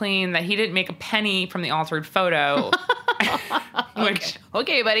complained that he didn't make a penny from the altered photo. Which,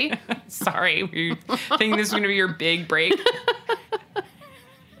 okay, buddy. sorry, were you thinking this was going to be your big break?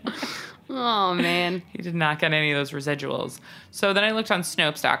 Oh, man. He did not get any of those residuals. So then I looked on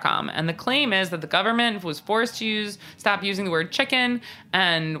Snopes.com, and the claim is that the government was forced to stop using the word chicken,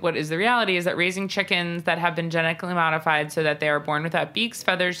 and what is the reality is that raising chickens that have been genetically modified so that they are born without beaks,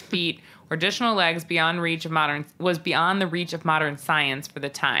 feathers, feet, or additional legs was beyond the reach of modern science for the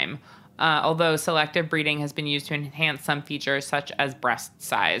time. Although selective breeding has been used to enhance some features such as breast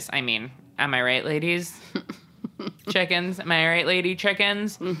size. I mean, am I right, ladies? Chickens. Am I right, lady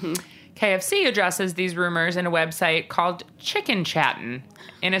chickens? Mm-hmm. KFC addresses these rumors in a website called Chicken Chattin'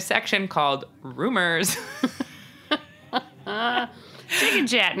 in a section called Rumors. Chicken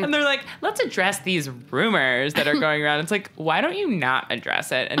chatting. And they're like, let's address these rumors that are going around. It's like, why don't you not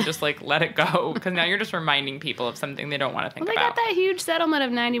address it and just like let it go? Because now you're just reminding people of something they don't want to think They about. got that huge settlement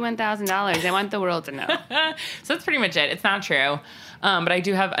of $91,000. I want the world to know. So that's pretty much it. It's not true. But I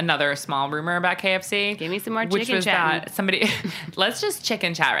do have another small rumor about KFC. Give me some more which chicken was chatting. that somebody, let's just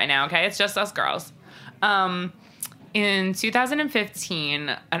chicken chat right now, okay? It's just us girls. In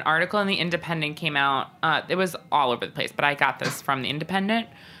 2015, an article in The Independent came out. It was all over the place, but I got this from The Independent.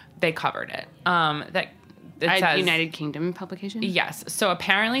 They covered it. That it says, United Kingdom publication? Yes. So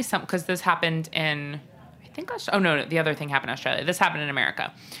apparently because this happened in, I think, no, the other thing happened in Australia. This happened in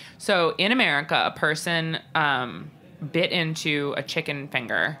America. So in America, a person bit into a chicken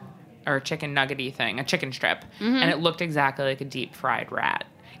finger or a chicken nuggety thing, a chicken strip, and it looked exactly like a deep fried rat.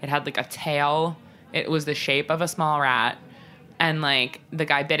 It had like a tail. It was the shape of a small rat. And like the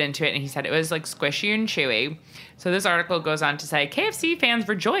guy bit into it and he said it was like squishy and chewy. So this article goes on to say, KFC fans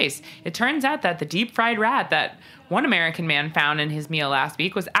rejoice. It turns out that the deep fried rat that one American man found in his meal last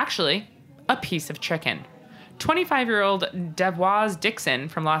week was actually a piece of chicken. 25-year-old Devoise Dixon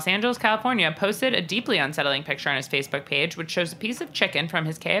from Los Angeles, California, posted a deeply unsettling picture on his Facebook page, which shows a piece of chicken from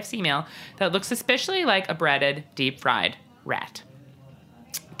his KFC meal that looks suspiciously like a breaded, deep-fried rat.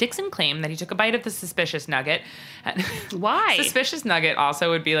 Dixon claimed that he took a bite of the suspicious nugget. Why? Suspicious Nugget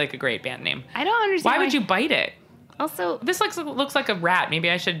also would be like a great band name. I don't understand. Why would you bite it? Also, This looks like a rat. Maybe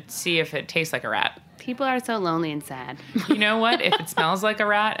I should see if it tastes like a rat. people are so lonely and sad. You know what? If it smells like a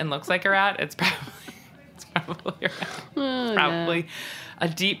rat and looks like a rat, it's probably a rat. It's probably a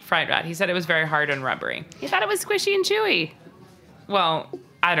deep fried rat. He said it was very hard and rubbery. He thought it was squishy and chewy. Well,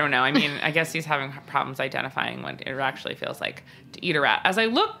 I don't know. I mean, I guess he's having problems identifying what it actually feels like to eat a rat. As I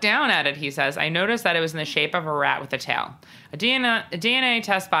looked down at it, he says, I noticed that it was in the shape of a rat with a tail. A DNA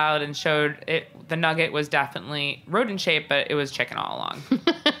test filed and showed the nugget was definitely rodent shaped, but it was chicken all along.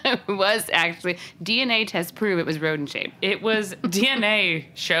 It was actually. DNA tests prove it was rodent shaped. It was DNA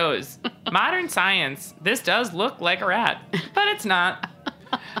shows. Modern science. This does look like a rat, but it's not.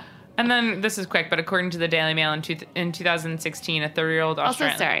 And then, this is quick, but according to the Daily Mail in 2016, a 30-year-old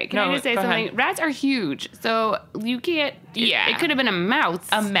Australian... Also, sorry, can I just say something? Ahead. Rats are huge, so you can't... Yeah. It could have been a mouse.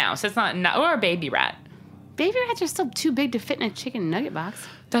 A mouse. It's not... Or a baby rat. Baby rats are still too big to fit in a chicken nugget box.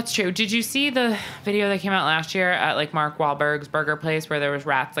 That's true. Did you see the video that came out last year at, like, Mark Wahlberg's burger place where there was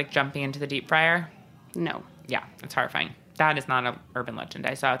rats, like, jumping into the deep fryer? No. Yeah, it's horrifying. That is not an urban legend.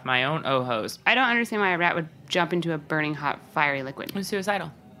 I saw it with my own ohos. I don't understand why a rat would jump into a burning hot, fiery liquid. It was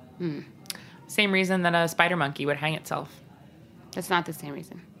suicidal. Same reason that a spider monkey would hang itself. That's not the same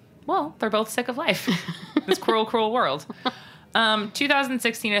reason. Well, they're both sick of life. This cruel, cruel world.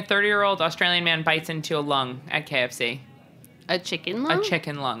 2016, a 30-year-old Australian man bites into a lung at KFC. A chicken lung? A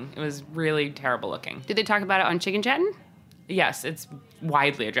chicken lung. It was really terrible looking. Did they talk about it on Chicken Chattin'? Yes, it's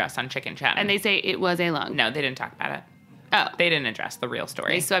widely addressed on Chicken Chat. And they say it was a lung? No, they didn't talk about it. Oh. They didn't address the real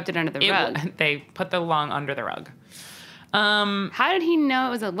story. They swept it under the rug. They put the lung under the rug. How did he know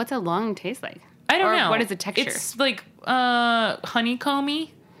it was what's a lung taste like? I don't know. What is the texture? It's like honeycomby.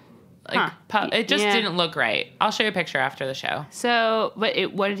 Like it just didn't look right. I'll show you a picture after the show. So,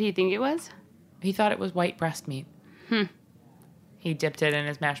 what did he think it was? He thought it was white breast meat. He dipped it in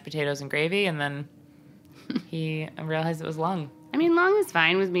his mashed potatoes and gravy, and then he realized it was lung. I mean, lung is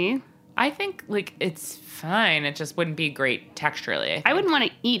fine with me. I think, like, it's fine. It just wouldn't be great texturally. I wouldn't want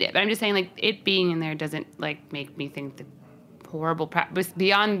to eat it, but I'm just saying, like, it being in there doesn't, like, make me think the horrible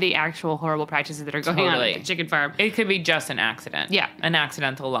beyond the actual horrible practices that are going on at the chicken farm. It could be just an accident. Yeah. An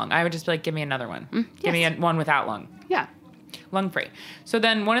accidental lung. I would just be like, give me another one. Give me one without lung. Yeah. Lung-free. So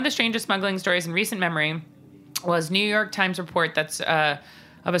then one of the strangest smuggling stories in recent memory was New York Times report that's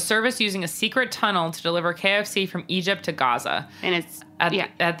of a service using a secret tunnel to deliver KFC from Egypt to Gaza. And it's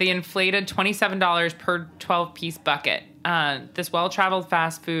at the inflated $27 per 12-piece bucket. This well-traveled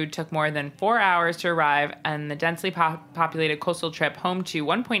fast food took more than 4 hours to arrive, and the densely populated coastal trip home to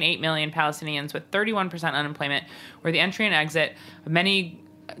 1.8 million Palestinians with 31% unemployment, where the entry and exit of many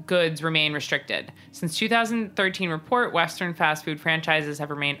goods remain restricted. Since 2013 report, Western fast food franchises have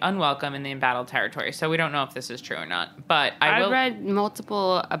remained unwelcome in the embattled territory. So we don't know if this is true or not. But I read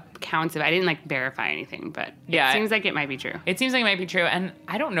multiple accounts of it. I didn't verify anything, but it seems like it might be true. It seems like it might be true. And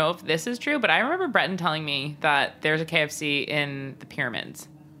I don't know if this is true, but I remember Breton telling me that there's a KFC in the pyramids.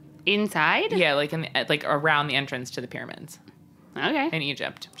 Inside? Yeah, like around the entrance to the pyramids. Okay. In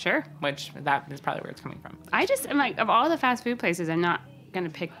Egypt. Sure. Which that is probably where it's coming from. I just am like, of all the fast food places, I'm not going to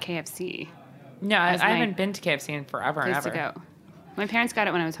pick KFC. No, I haven't been to KFC in forever and ever. To go. My parents got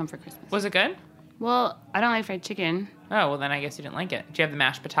it when I was home for Christmas. Was it good? Well, I don't like fried chicken. Oh, well, then I guess you didn't like it. Do you have the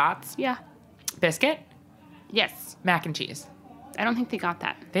mashed potatoes? Yeah. Biscuit? Yes. Mac and cheese? I don't think they got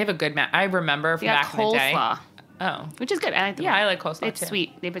that. They have a good I remember from back in the day. Coleslaw. Oh. Which is good. I like the I like coleslaw, It's too.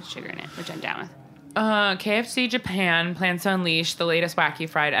 sweet. They put sugar in it, which I'm down with. KFC Japan plans to unleash the latest wacky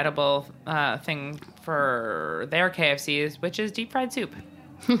fried edible thing for their KFCs, which is deep fried soup.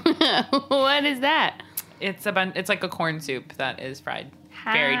 What is that? It's like a corn soup that is fried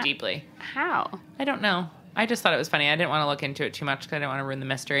very deeply. How? I don't know. I just thought it was funny. I didn't want to look into it too much because I didn't want to ruin the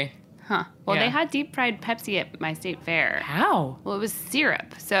mystery. Huh. Well, they had deep fried Pepsi at my state fair. How? Well, it was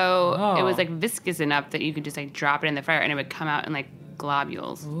syrup, so it was viscous enough that you could just drop it in the fryer and it would come out in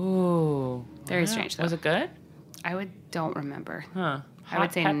globules. Ooh. Very strange, though. Was it good? Don't remember. Huh. I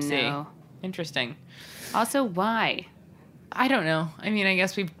would say Pepsi. no. Interesting. Also, why? I don't know. I mean, I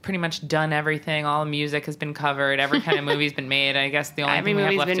guess we've pretty much done everything. All music has been covered. Every kind of movie's been made. I guess the only thing we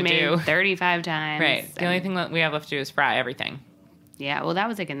have left to do... Every movie's been made 35 times. Right. The only thing that we have left to do is fry everything. Yeah, well, that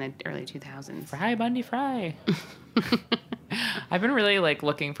was in the early 2000s. Fry, Bundy, fry. I've been really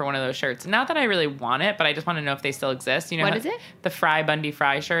looking for one of those shirts. Not that I really want it, but I just want to know if they still exist. You know, what is it? The Fry Bundy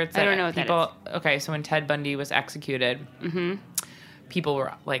Fry shirts. I don't know what that is. Okay, so when Ted Bundy was executed, people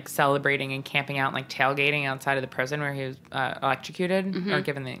were celebrating and camping out and tailgating outside of the prison where he was electrocuted or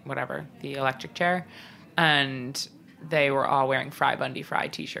given the electric chair, and they were all wearing Fry Bundy Fry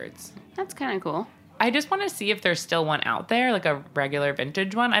t-shirts. That's kind of cool. I just want to see if there's still one out there, like a regular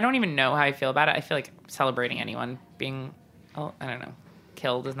vintage one. I don't even know how I feel about it. I feel like celebrating anyone being, I don't know,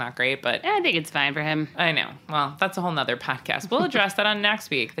 killed is not great, but... I think it's fine for him. I know. Well, that's a whole nother podcast. We'll address that on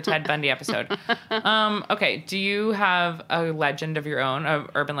next week, the Ted Bundy episode. Okay, do you have a legend of your own, an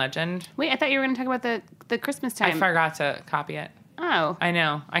urban legend? Wait, I thought you were going to talk about the Christmas time. I forgot to copy it. Oh. I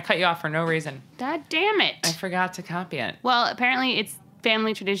know. I cut you off for no reason. God damn it. I forgot to copy it. Well, apparently it's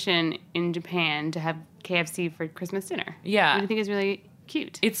family tradition in Japan to have KFC for Christmas dinner. Yeah. I think it's really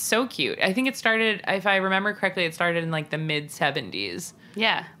cute. It's so cute. I think it started, if I remember correctly, it started in the mid-70s.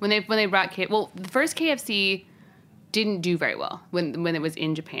 Yeah. When they brought the first KFC didn't do very well when it was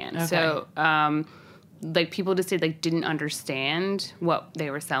in Japan. Okay. So people just didn't understand what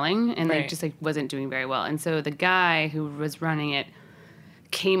they were selling, and Right. they just wasn't doing very well. And so the guy who was running it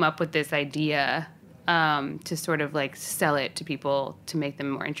came up with this idea to sort of sell it to people to make them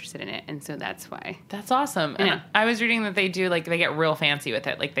more interested in it, and so that's why. That's awesome. Yeah. And I was reading that they do they get real fancy with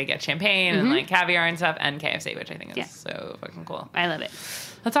it. They get champagne and caviar and stuff, and KFC, which I think is so fucking cool. I love it.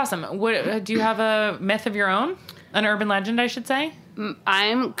 That's awesome. What do you have a myth of your own? An urban legend, I should say.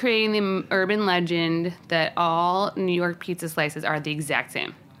 I'm creating the urban legend that all New York pizza slices are the exact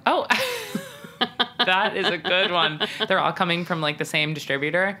same. Oh. That is a good one. They're all coming from the same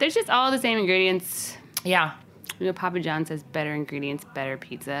distributor. There's just all the same ingredients. Yeah. Papa John says better ingredients, better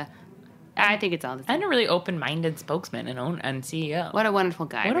pizza. I think it's all the same. And a really open-minded spokesman and CEO. What a wonderful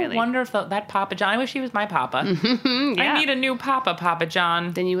guy, What really. a wonderful... That Papa John. I wish he was my papa. I need a new Papa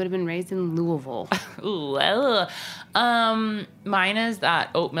John. Then you would have been raised in Louisville. Ooh, well. Mine is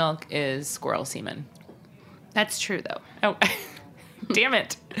that oat milk is squirrel semen. That's true, though. Oh, damn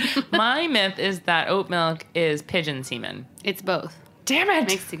it. My myth is that oat milk is pigeon semen. It's both. Damn it.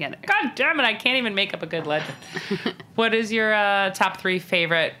 Mixed together. God damn it. I can't even make up a good legend. What is your top 3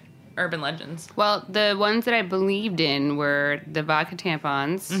 favorite urban legends? Well, the ones that I believed in were the vodka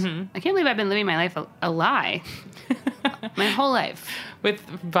tampons. I can't believe I've been living my life a lie. My whole life. With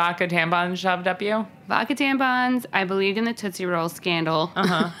vodka tampons shoved up you? Vodka tampons. I believed in the Tootsie Roll scandal.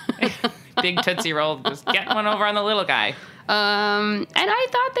 Big Tootsie Roll, just getting one over on the little guy. And I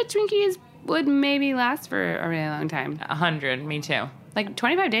thought that Twinkies would maybe last for a really long time. 100, me too. Like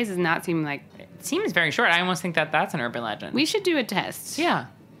 25 days does not seem like... It seems very short. I almost think that that's an urban legend. We should do a test. Yeah.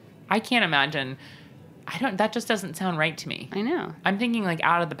 I can't imagine. That just doesn't sound right to me. I know. I'm thinking like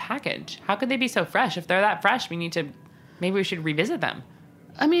out of the package. How could they be so fresh? If they're that fresh, maybe we should revisit them.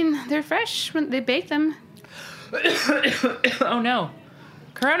 I mean, they're fresh when they bake them. Oh no.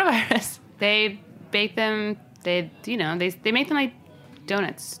 Coronavirus. They bake them, they make them like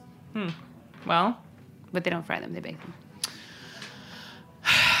donuts. Well, but they don't fry them, they bake them.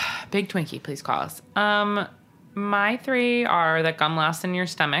 Big Twinkie, please call us. My 3 are that gum lasts in your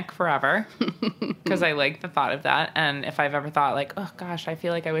stomach forever, because I like the thought of that. And if I've ever thought like, oh gosh, I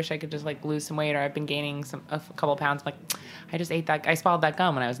feel like I wish I could just like lose some weight, or I've been gaining a couple pounds, I'm like, I swallowed that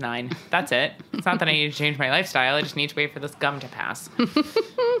gum when I was 9. That's it. It's not that I need to change my lifestyle. I just need to wait for this gum to pass.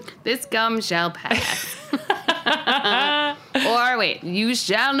 This gum shall pass. Or wait, you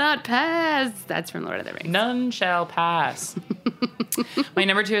shall not pass. That's from Lord of the Rings. None shall pass. My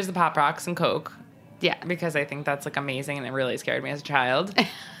number 2 is the Pop Rocks and Coke. Yeah. Because I think that's like amazing, and it really scared me as a child.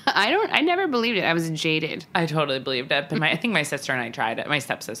 I never believed it. I was jaded. I totally believed it. But I think my sister and I tried it. My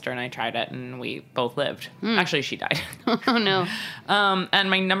stepsister and I tried it, and we both lived. Actually, she died. Oh, no.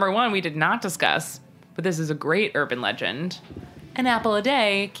 And my number 1 we did not discuss, but this is a great urban legend. An apple a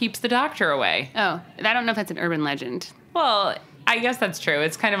day keeps the doctor away. Oh, I don't know if that's an urban legend. Well, I guess that's true.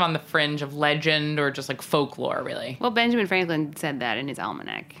 It's kind of on the fringe of legend or just like folklore, really. Well, Benjamin Franklin said that in his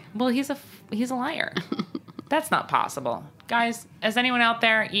almanac. Well, he's a liar. That's not possible. Guys, has anyone out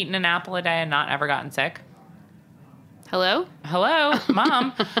there eaten an apple a day and not ever gotten sick? Hello? Hello,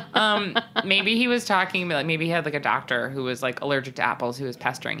 Mom. Maybe he was talking, like maybe he had like a doctor who was like allergic to apples who was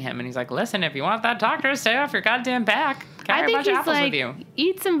pestering him, and he's like, listen, if you want that doctor to stay off your goddamn back, carry a bunch of apples with you.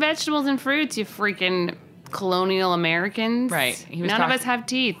 Eat some vegetables and fruits, you freaking colonial Americans. Right. None of us have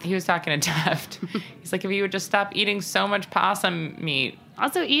teeth. He was talking to Taft. He's like, if you would just stop eating so much possum meat.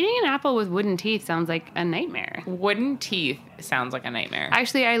 Also, eating an apple with wooden teeth sounds like a nightmare. Wooden teeth sounds like a nightmare.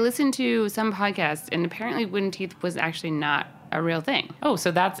 Actually, I listened to some podcasts, and apparently wooden teeth was actually not a real thing. Oh, so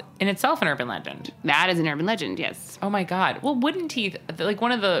that's in itself an urban legend. That is an urban legend, yes. Oh my God. Well, wooden teeth, like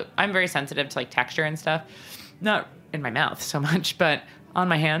I'm very sensitive to like texture and stuff. Not in my mouth so much, but on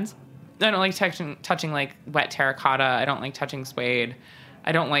my hands. I don't like touching like wet terracotta. I don't like touching suede.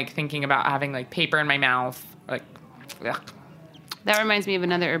 I don't like thinking about having like paper in my mouth. Like, ugh. That reminds me of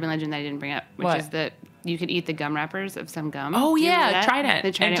another urban legend that I didn't bring up, which What? is that you could eat the gum wrappers of some gum. Oh Do you remember yeah, that? Trident.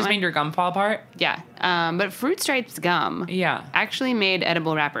 The Trident It just one? made your gum fall apart. Yeah, but Fruit Stripes gum. Yeah. Actually made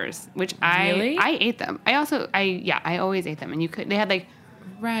edible wrappers, which Really? I ate them. I always ate them, and they had like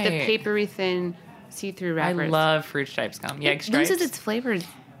Right. the papery thin see-through wrappers. I love Fruit Stripes gum. Yikes It Stripes. loses its flavor.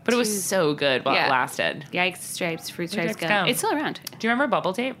 But it was so good while it lasted. Yikes Stripes, Fruit Stripes Stripes gum. gum. It's still around. Do you remember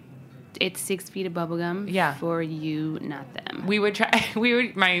bubble tape? It's 6 feet of bubble gum. Yeah. For you, not them.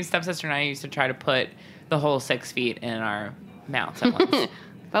 My stepsister and I used to try to put the whole 6 feet in our mouths at once.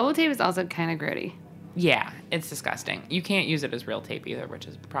 Bubble tape is also kind of grody. Yeah, it's disgusting. You can't use it as real tape either, which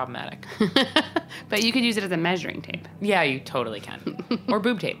is problematic. But you could use it as a measuring tape. Yeah, you totally can. Or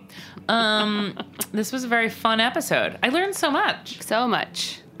boob tape. This was a very fun episode. I learned so much. So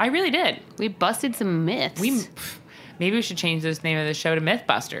much. I really did. We busted some myths. Maybe we should change this name of the show to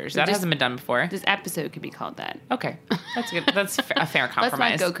Mythbusters. That hasn't been done before. This episode could be called that. Okay, that's good. That's a fair compromise.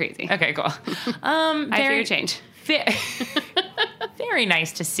 Let's not go crazy. Okay, cool. I fear your change. Very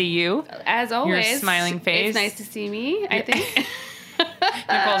nice to see you. As always. Your smiling face. It's nice to see me, I think.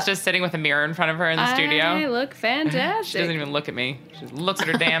 Nicole's just sitting with a mirror in front of her in the studio. I look fantastic. She doesn't even look at me. She just looks at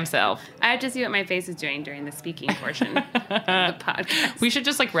her damn self. I have to see what my face is doing during the speaking portion of the podcast. We should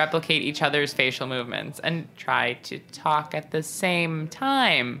just like replicate each other's facial movements and try to talk at the same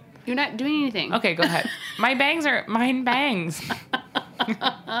time. You're not doing anything. Okay, go ahead. Mine bangs. Cut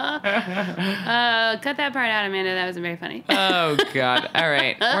that part out, Amanda. That wasn't very funny. Oh, God. All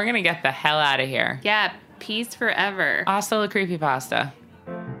right. We're going to get the hell out of here. Yeah, peace forever. Hasta la creepypasta.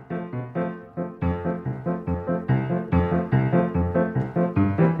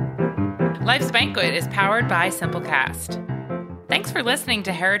 Life's Banquet is powered by Simplecast. Thanks for listening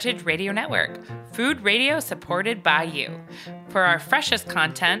to Heritage Radio Network, food radio supported by you. For our freshest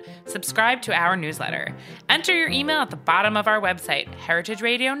content, subscribe to our newsletter. Enter your email at the bottom of our website,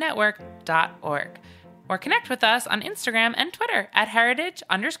 heritageradionetwork.org, or connect with us on Instagram and Twitter at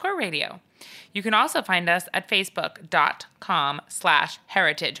heritage_radio. You can also find us at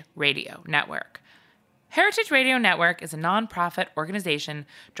facebook.com/Heritage Radio Network. Heritage Radio Network is a nonprofit organization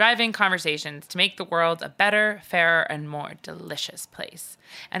driving conversations to make the world a better, fairer, and more delicious place.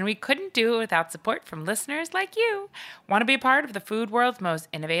 And we couldn't do it without support from listeners like you. Want to be a part of the food world's most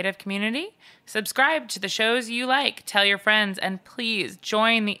innovative community? Subscribe to the shows you like, tell your friends, and please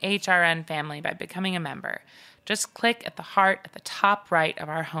join the HRN family by becoming a member. Just click at the heart at the top right of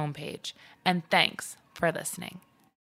our homepage. And thanks for listening.